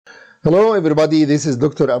Hello everybody, this is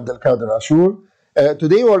Dr. Abdelkader Ashur.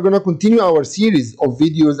 Today we are going to continue our series of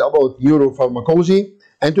videos about neuropharmacology,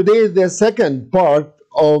 and today is the second part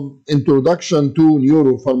of Introduction to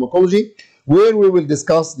Neuropharmacology, where we will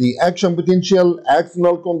discuss the action potential,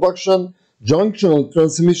 axonal conduction, junctional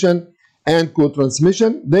transmission, and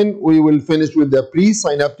co-transmission. Then we will finish with the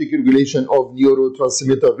presynaptic regulation of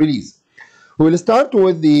neurotransmitter release. We will start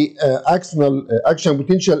with the action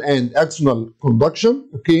potential and axonal conduction.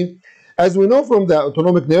 Okay, as we know from the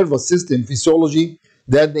autonomic nervous system physiology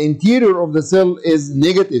that the interior of the cell is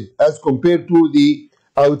negative as compared to the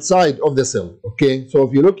outside of the cell. Okay, so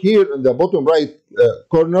if you look here in the bottom right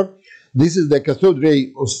corner, this is the cathode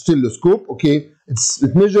ray oscilloscope. Okay, it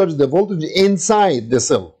measures the voltage inside the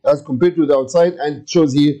cell as compared to the outside, and it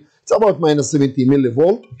shows here it's about minus 70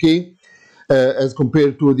 millivolt. Okay. As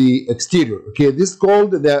compared to the exterior. Okay, this is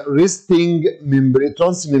called the resting membrane,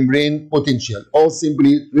 transmembrane potential, or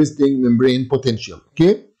simply resting membrane potential.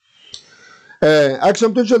 Okay,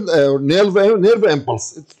 action potential or nerve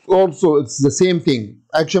impulse. It's the same thing.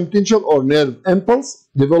 Action potential or nerve impulse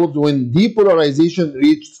developed when depolarization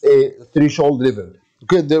reaches a threshold level.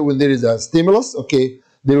 Okay, when there is a stimulus, okay,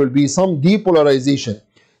 there will be some depolarization.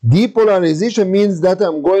 Depolarization means that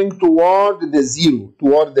I'm going toward the zero,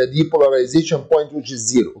 toward the depolarization point, which is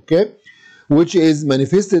zero, okay, which is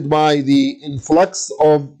manifested by the influx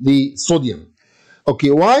of the sodium. Okay,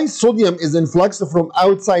 why sodium is influxed from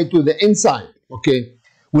outside to the inside? Okay,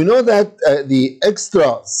 we know that the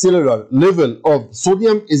extracellular level of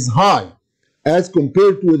sodium is high as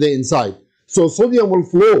compared to the inside. So sodium will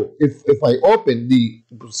flow, if I open the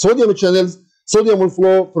sodium channels, sodium will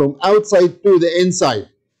flow from outside to the inside.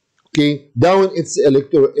 Okay, down its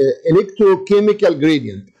electrochemical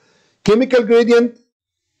gradient. Chemical gradient,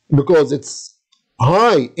 because it's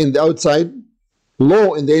high in the outside,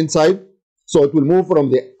 low in the inside, so it will move from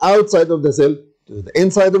the outside of the cell to the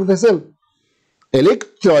inside of the cell.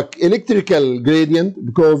 Electrical gradient,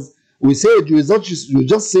 because we said you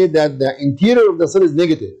just said that the interior of the cell is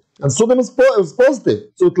negative and sodium is positive,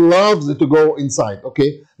 so it loves to go inside.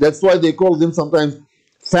 Okay, that's why they call them sometimes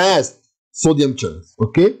fast sodium channels.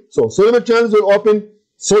 Okay, so sodium channels will open,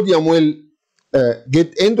 sodium will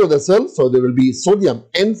get into the cell, so there will be sodium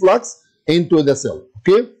influx into the cell.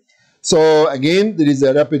 Okay, so again there is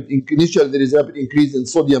a rapid increase in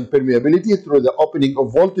sodium permeability through the opening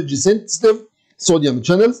of voltage sensitive sodium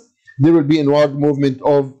channels. There will be inward movement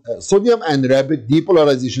of sodium and rapid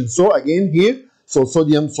depolarization. So again here, so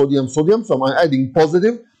sodium, so I'm adding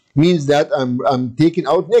positive, means that I'm taking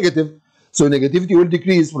out negative. So negativity will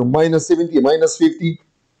decrease from minus 70, minus 50,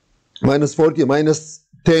 minus 40, minus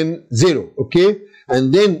 10, 0. Okay,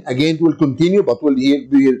 and then again it will continue, but will be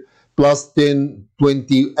here plus 10,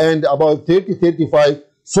 20, and about 30, 35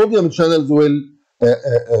 sodium channels will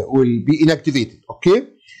be inactivated. Okay,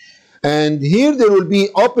 and here there will be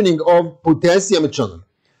opening of potassium channel.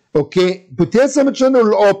 Okay, potassium channel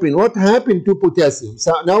will open. What happened to potassium?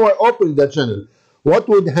 So now I open the channel. What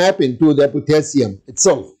would happen to the potassium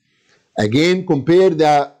itself? Again, compare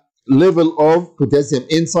the level of potassium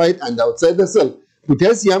inside and outside the cell.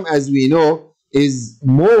 Potassium, as we know, is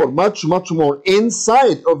much more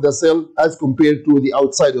inside of the cell as compared to the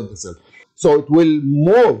outside of the cell. So it will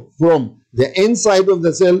move from the inside of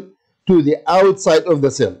the cell to the outside of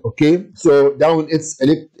the cell. Okay, so down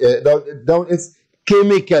its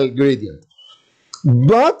chemical gradient.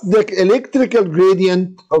 But the electrical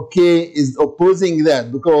gradient, okay, is opposing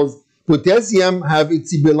that, because potassium have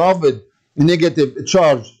its beloved negative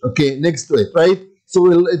charge, okay, next to it, right?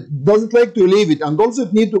 So it doesn't like to leave it, and also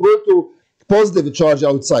it needs to go to positive charge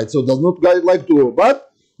outside, so it does not like to go,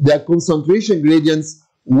 but the concentration gradients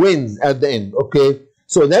wins at the end. Okay,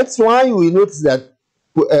 so that's why we notice that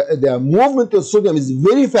the movement of sodium is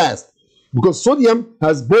very fast, because sodium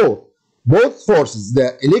has both forces,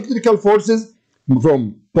 the electrical forces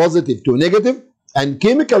from positive to negative, and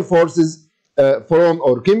chemical forces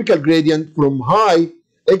chemical gradient from high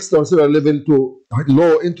extracellular level to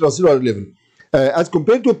low intracellular level. As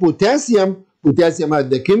compared to potassium, potassium has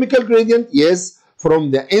the chemical gradient, yes,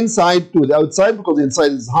 from the inside to the outside, because the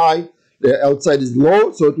inside is high, the outside is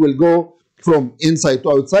low, so it will go from inside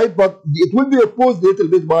to outside, but it will be opposed a little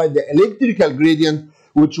bit by the electrical gradient,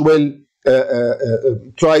 which will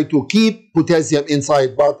try to keep potassium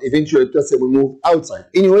inside, but eventually potassium will move outside.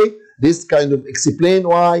 Anyway, this kind of explain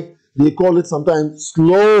why they call it sometimes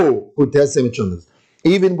slow potassium channels.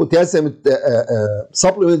 Even potassium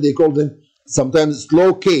supplement, they call them sometimes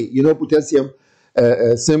slow K. You know, potassium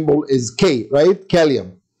symbol is K, right?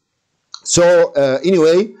 Kalium. So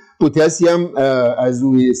anyway, potassium, as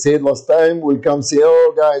we said last time, will come say,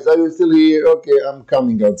 oh guys, are you still here? Okay, I'm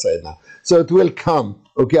coming outside now. So it will come,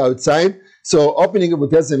 okay, outside. So opening of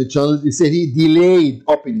potassium channels, we said he delayed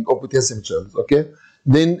opening of potassium channels, okay.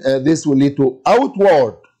 Then this will lead to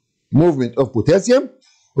outward movement of potassium,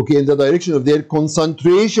 okay, in the direction of their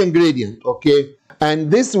concentration gradient, okay.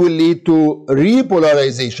 And this will lead to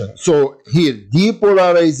repolarization. So here,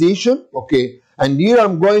 depolarization, okay. And here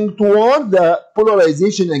I'm going toward the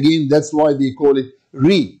polarization again. That's why they call it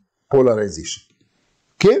repolarization.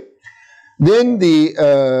 Okay. Then the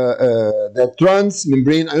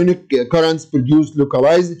transmembrane ionic currents produce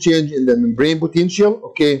localized change in the membrane potential.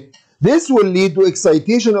 Okay. This will lead to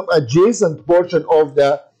excitation of adjacent portion of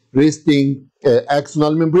the resting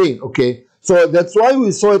axonal membrane. Okay. So that's why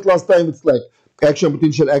we saw it last time. It's like action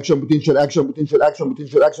potential, action potential, action potential, action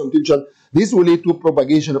potential, action potential. This will lead to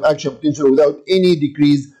propagation of action potential without any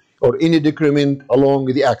decrease or any decrement along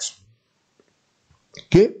the axon.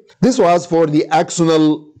 Okay, this was for the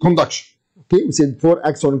axonal conduction. Okay, we said for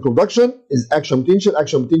axonal conduction is action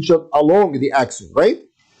potential along the axon, right?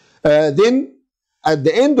 Then at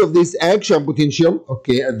the end of this action potential,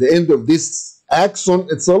 okay, at the end of this axon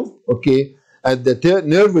itself, okay, at the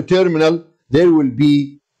nerve terminal, there will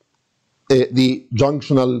be the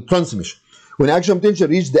junctional transmission. When action potential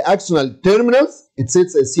reaches the axonal terminals, it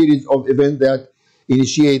sets a series of events that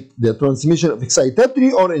initiate the transmission of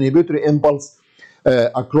excitatory or inhibitory impulse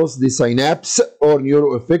across the synapse or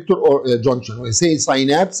neuroeffector or junction. When I say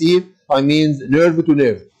synapse here, I mean nerve to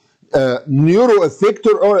nerve.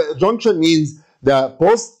 Neuroeffector or junction means the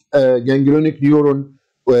post-ganglionic neuron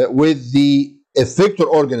with the effector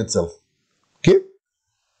organ itself. Okay.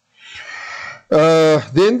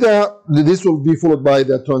 Then this will be followed by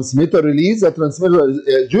the transmitter release. The transmitter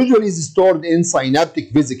usually is stored in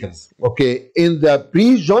synaptic vesicles, okay, in the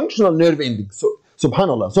pre-junctional nerve ending. So,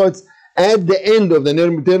 subhanallah. So it's at the end of the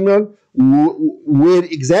nerve terminal where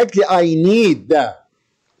exactly I need the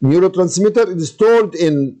neurotransmitter. It is stored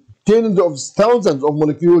in tens of thousands of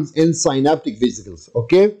molecules in synaptic vesicles,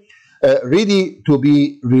 okay, ready to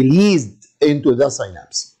be released into the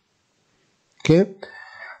synapse. Okay.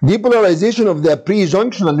 Depolarization of the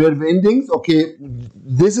pre-junctional nerve endings, okay,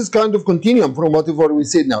 this is kind of continuum from whatever we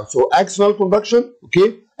said now. So axonal conduction,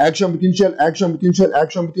 okay, action potential, action potential,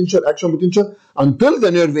 action potential, action potential, until the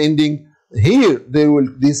nerve ending. Here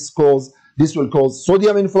this will cause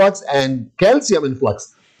sodium influx and calcium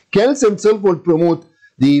influx. Calcium itself will promote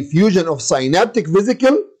the fusion of synaptic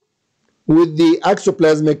vesicle with the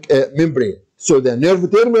axoplasmic membrane. So the nerve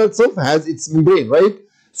terminal itself has its membrane, right?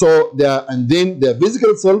 So and then the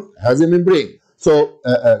vesicle itself has a membrane. So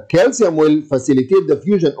calcium will facilitate the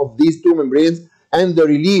fusion of these two membranes and the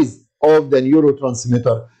release of the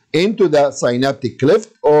neurotransmitter into the synaptic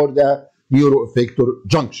cleft or the neuroeffector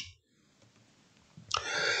junction.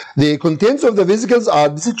 The contents of the vesicles are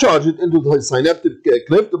discharged into the synaptic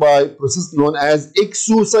cleft by process known as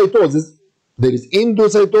exocytosis. There is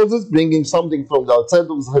endocytosis, bringing something from the outside of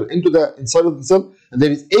the cell into the inside of the cell, and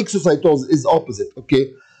there is exocytosis, is opposite.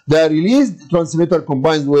 Okay, the released transmitter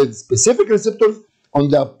combines with specific receptors on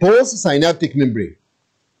the postsynaptic membrane.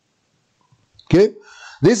 Okay,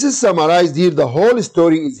 this is summarized here. The whole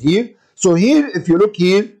story is here. So here, if you look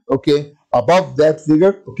here, okay, above that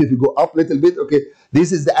figure, okay, if you go up a little bit, okay,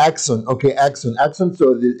 this is the axon. Okay, axon.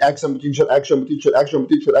 So the action potential, action potential, action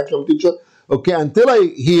potential, action potential. Okay, until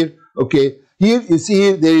here, okay. Here you see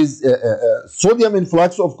here there is sodium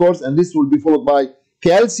influx, of course, and this will be followed by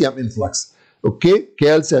calcium influx. Okay,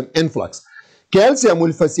 calcium influx. Calcium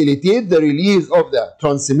will facilitate the release of the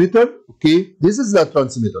transmitter. Okay, this is the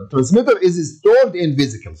transmitter. Transmitter is stored in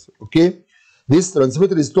vesicles. Okay, this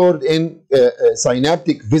transmitter is stored in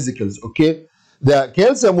synaptic vesicles. Okay, the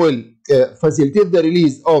calcium will facilitate the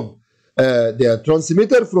release of the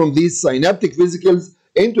transmitter from these synaptic vesicles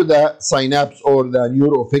into the synapse or the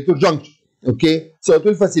neuroeffector junction. Okay, so it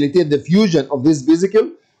will facilitate the fusion of this vesicle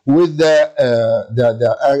with the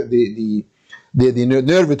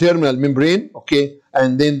nerve terminal membrane. Okay,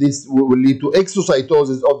 and then this will lead to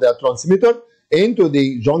exocytosis of the transmitter into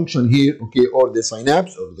the junction here. Okay, or the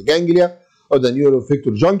synapse or the ganglia or the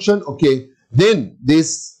neuroeffector junction. Okay, then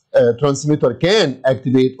this transmitter can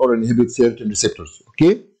activate or inhibit certain receptors.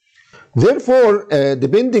 Okay. Therefore,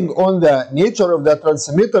 depending on the nature of the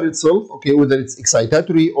transmitter itself, okay, whether it's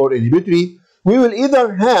excitatory or inhibitory, we will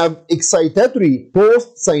either have excitatory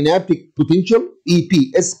postsynaptic potential,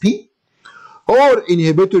 EPSP, or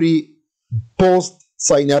inhibitory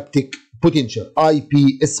postsynaptic potential,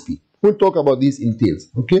 IPSP. We'll talk about these in details,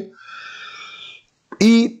 okay?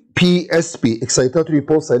 EPSP, excitatory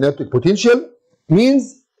postsynaptic potential,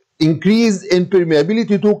 means increase in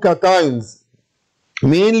permeability to cations,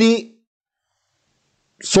 mainly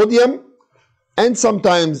sodium and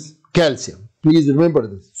sometimes calcium. Please remember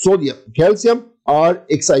this. Sodium, calcium are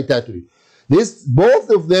excitatory. Both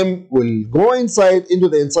of them will go into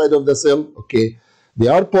the inside of the cell. Okay, they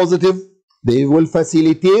are positive. They will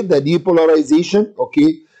facilitate the depolarization.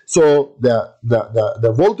 Okay, so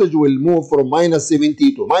the voltage will move from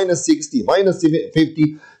 -70 to -60,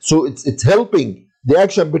 -50. So it's helping the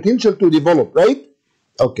action potential to develop, right?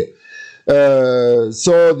 Okay.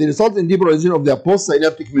 So the result in depolarization of the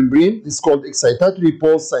postsynaptic membrane is called excitatory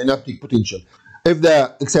postsynaptic potential. If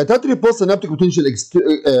the excitatory postsynaptic potential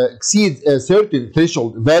exceeds a certain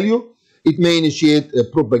threshold value, it may initiate a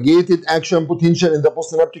propagated action potential in the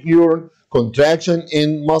postsynaptic neuron, contraction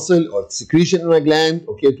in muscle, or secretion in a gland.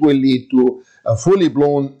 Okay, it will lead to a fully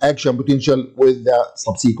blown action potential with the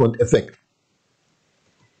subsequent effect.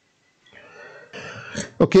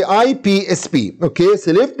 Okay, IPSP. Okay,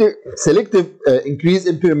 selective increase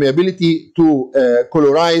in permeability to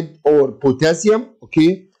chloride or potassium.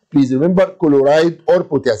 Okay, please remember chloride or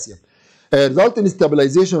potassium. Result in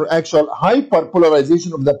stabilization or actual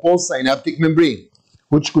hyperpolarization of the postsynaptic membrane,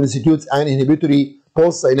 which constitutes an inhibitory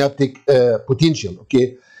postsynaptic potential.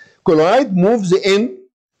 Okay, chloride moves in.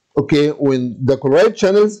 Okay, when the chloride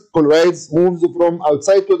channels, chlorides moves from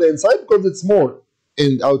outside to the inside because it's more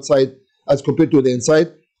in outside as compared to the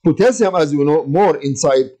inside. Potassium, as you know, more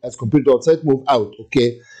inside as compared to outside, move out.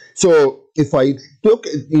 Okay, so if I took,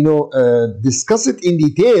 discuss it in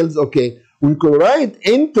details. Okay, when chloride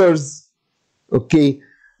enters, okay,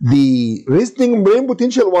 the resting membrane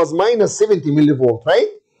potential was -70 millivolt, right?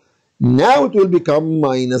 Now it will become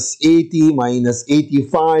 -80,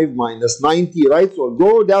 -85, -90, right? So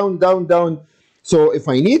go down, down, down. So if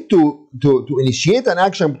I need to initiate an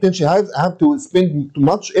action potential, I have to spend too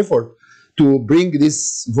much effort to bring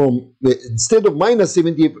this from, instead of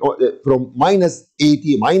 -70, from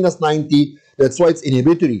 -80, -90. That's why it's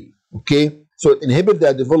inhibitory. Okay, so it inhibits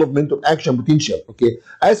the development of action potential. Okay,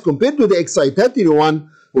 as compared to the excitatory one,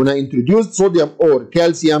 when I introduced sodium or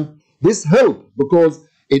calcium, this helped because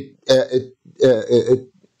it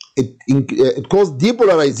caused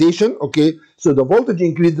depolarization. Okay, so the voltage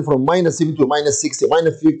increased from -70 to -60,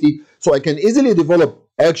 -50. So I can easily develop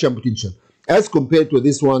action potential. As compared to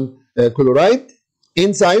this one, chloride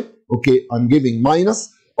inside, okay, I'm giving minus,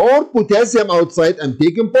 or potassium outside, I'm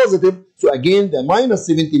taking positive. So again, the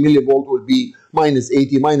 -70 millivolt will be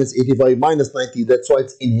 -80, -85, -90. That's why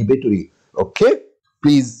it's inhibitory. Okay,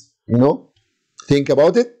 please, think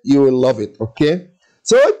about it. You will love it. Okay,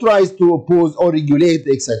 so it tries to oppose or regulate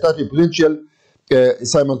the excitatory potential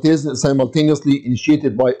simultaneously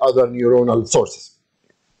initiated by other neuronal sources.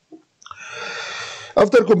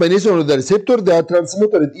 After combination with the receptor, the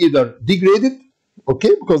transmitter is either degraded,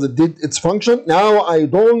 okay, because it did its function. Now I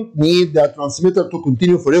don't need the transmitter to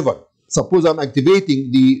continue forever. Suppose I'm activating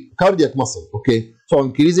the cardiac muscle, okay, so I'm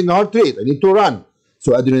increasing heart rate. I need to run.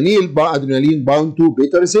 So adrenaline bound to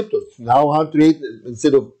beta receptors. Now heart rate,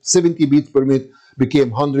 instead of 70 beats per minute, became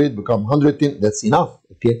 100, become 110. That's enough,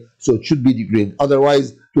 okay. So it should be degraded.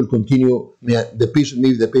 Otherwise, it will continue.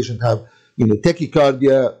 Maybe the patient have,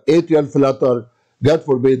 tachycardia, atrial flutter, God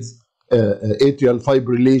forbids atrial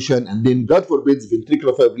fibrillation, and then God forbids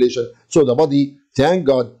ventricular fibrillation. So the body, thank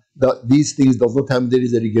God, that these things does not have, there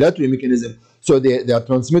is a regulatory mechanism. So their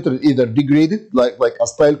transmitter is either degraded, like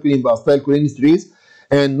acetylcholine by acetylcholinesterase,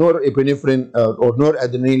 and norepinephrine or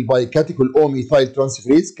noradrenaline by catechol-O-methyl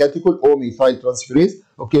transferase,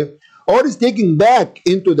 okay, or is taken back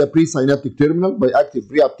into the presynaptic terminal by active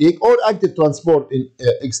reuptake or active transport in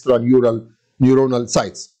extraneuronal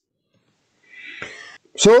sites.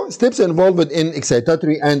 So steps involved in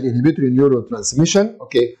excitatory and inhibitory neurotransmission.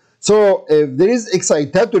 Okay, so if there is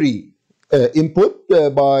excitatory input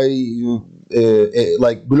by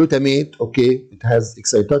like glutamate, okay, it has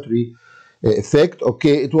excitatory effect.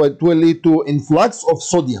 Okay, it will lead to influx of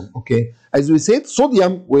sodium. Okay, as we said,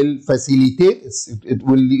 sodium will facilitate, it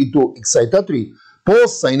will lead to excitatory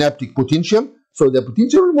postsynaptic potential. So the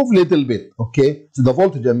potential will move a little bit. Okay, so the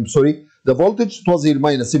voltage, the voltage was here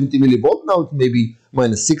 -70 millivolt. Now it may be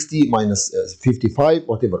 -60, -55,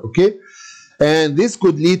 whatever. Okay, and this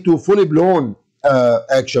could lead to fully blown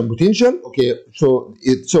action potential. Okay, so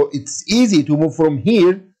it's easy to move from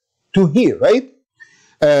here to here, right?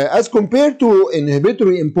 As compared to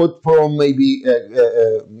inhibitory input from maybe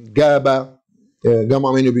gamma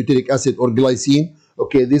aminobutyric acid or glycine.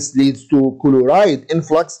 Okay, this leads to chloride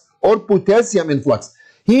influx or potassium influx.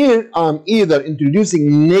 Here I'm either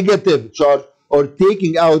introducing negative charge or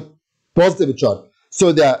taking out positive charge.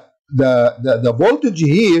 So the voltage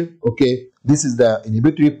here, okay, This is the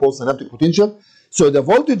inhibitory postsynaptic potential. So the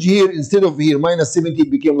voltage here, instead of here minus 70,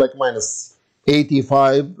 became like minus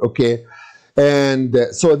 85, okay? And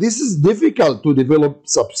so this is difficult to develop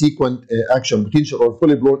subsequent action potential or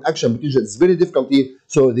fully blown action potential. It's very difficult here,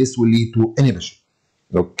 so this will lead to inhibition,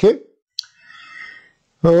 okay?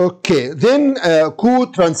 Okay, then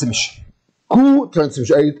co-transmission.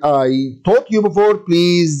 Co-transmission, I taught you before,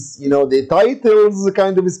 please, you know, the titles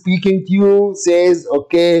kind of speaking to you says,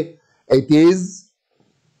 okay, it is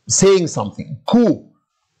saying something. Co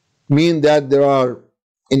mean that there are,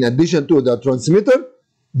 in addition to the transmitter,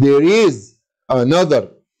 there is another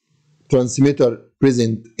transmitter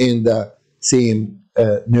present in the same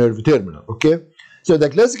nerve terminal, okay? So the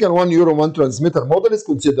classical one neuron one transmitter model is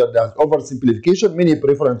considered as oversimplification. Many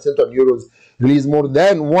peripheral center neurons release more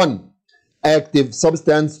than one active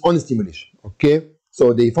substance on stimulation, okay?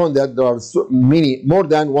 So they found that there are more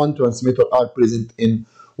than one transmitter are present in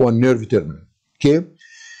one nerve terminal, okay?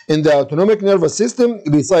 In the autonomic nervous system,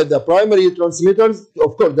 beside the primary transmitters,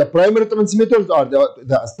 of course, the primary transmitters are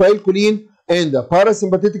the acetylcholine and the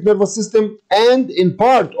parasympathetic nervous system, and in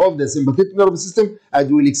part of the sympathetic nervous system, as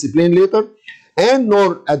we'll explain later, and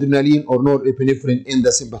noradrenaline or norepinephrine in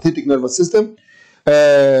the sympathetic nervous system.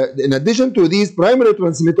 In addition to these primary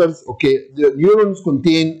transmitters, okay, the neurons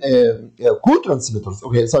contain co-transmitters,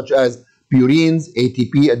 okay, such as purines,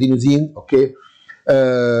 ATP, adenosine, okay,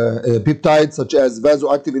 peptides such as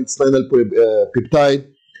vasoactive intestinal peptide,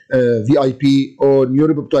 VIP, or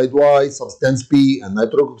neuropeptide Y, substance P, and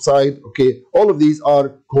nitroxide, okay, all of these are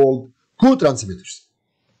called co-transmitters.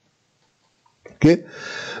 Okay,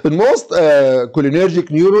 in most cholinergic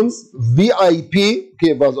neurons, VIP,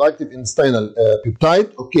 okay, vasoactive intestinal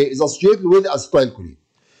peptide, okay, is associated with acetylcholine.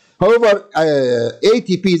 However,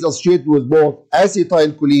 ATP is associated with both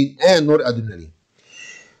acetylcholine and noradrenaline.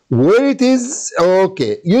 Where it is,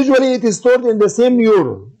 okay, usually it is stored in the same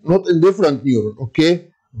neuron, not in different neuron, okay,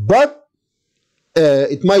 but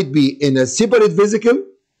it might be in a separate vesicle,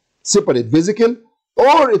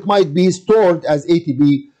 or it might be stored as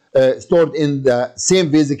ATP. Stored in the same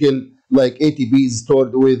vesicle, like ATP is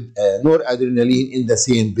stored with noradrenaline in the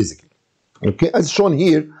same vesicle. Okay, as shown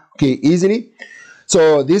here, okay, easily.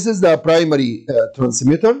 So this is the primary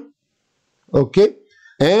transmitter, okay,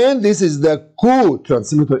 and this is the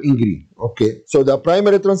co-transmitter in green. Okay, so the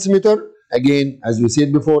primary transmitter, again, as we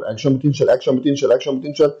said before, action potential,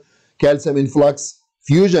 calcium influx,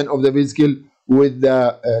 fusion of the vesicle with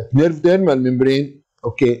the nerve terminal membrane.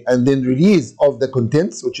 Okay, and then release of the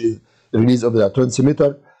contents, which is the release of the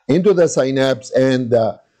transmitter into the synapse, and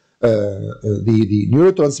the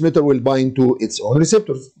neurotransmitter will bind to its own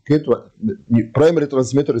receptors. Okay, primary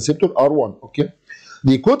transmitter receptor R1. Okay,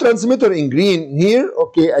 the co-transmitter in green here.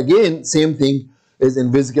 Okay, again, same thing is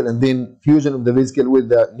in vesicle, and then fusion of the vesicle with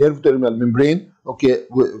the nerve terminal membrane. Okay,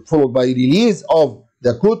 followed by release of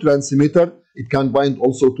the co-transmitter. It can bind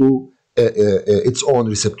also to its own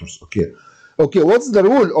receptors. Okay. Okay, what's the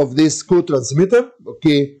role of this co-transmitter?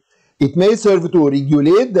 Okay, it may serve to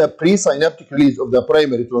regulate the presynaptic release of the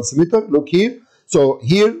primary transmitter. Look here. So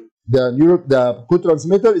here, the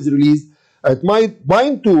co-transmitter is released. It might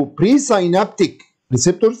bind to presynaptic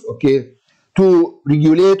receptors, okay, to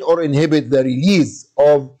regulate or inhibit the release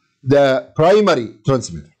of the primary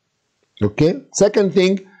transmitter. Okay. Second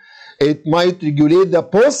thing, it might regulate the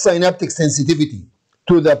postsynaptic sensitivity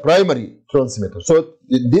to the primary transmitter. So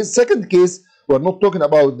in this second case, we're not talking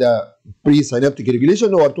about the presynaptic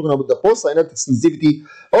regulation, we're talking about the postsynaptic sensitivity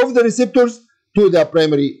of the receptors to the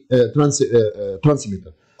primary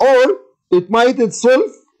transmitter. Or it might itself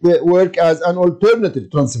work as an alternative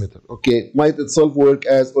transmitter. Okay, it might itself work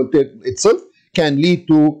as itself can lead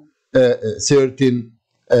to certain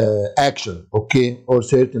action, okay, or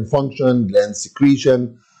certain function, gland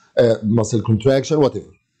secretion, muscle contraction,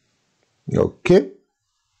 whatever. Okay.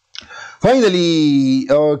 Finally,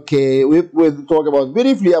 okay, we'll talk about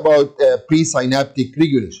briefly about presynaptic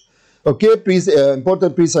regulation. Okay,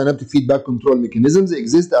 important presynaptic feedback control mechanisms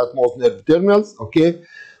exist at most nerve terminals. Okay,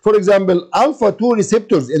 for example, alpha-2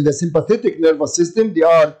 receptors in the sympathetic nervous system, they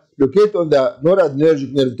are located on the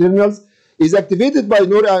noradrenergic nerve terminals, is activated by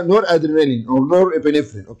noradrenaline or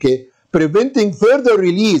norepinephrine. Okay, preventing further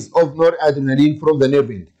release of noradrenaline from the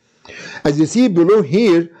nerve end. As you see below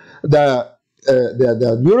here, the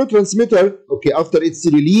neurotransmitter, okay, after its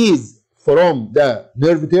release from the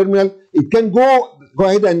nerve terminal, it can go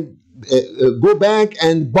ahead and go back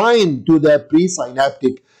and bind to the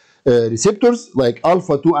presynaptic receptors like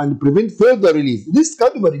alpha-2 and prevent further release. This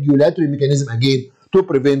kind of a regulatory mechanism again to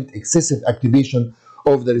prevent excessive activation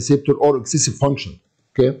of the receptor or excessive function.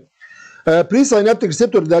 Okay. Presynaptic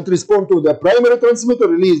receptors that respond to the primary transmitter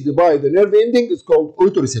released by the nerve ending is called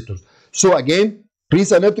autoreceptors. So again,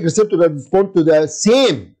 presynaptic receptors that respond to the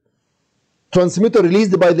same transmitter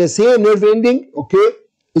released by the same nerve ending, okay,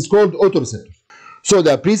 is called autoreceptors. So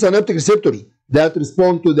the presynaptic receptors that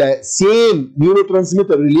respond to the same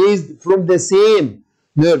neurotransmitter released from the same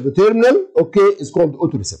nerve terminal, okay, is called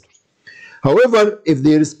autoreceptors. However, if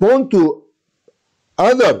they respond to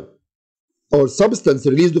other or substance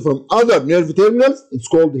released from other nerve terminals, it's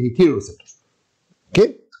called heteroreceptors.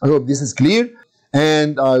 Okay, I hope this is clear,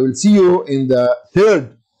 and I will see you in the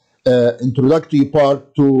third introductory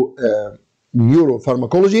part to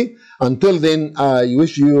neuropharmacology. Until then, I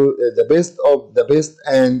wish you the best of the best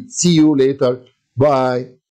and see you later. Bye.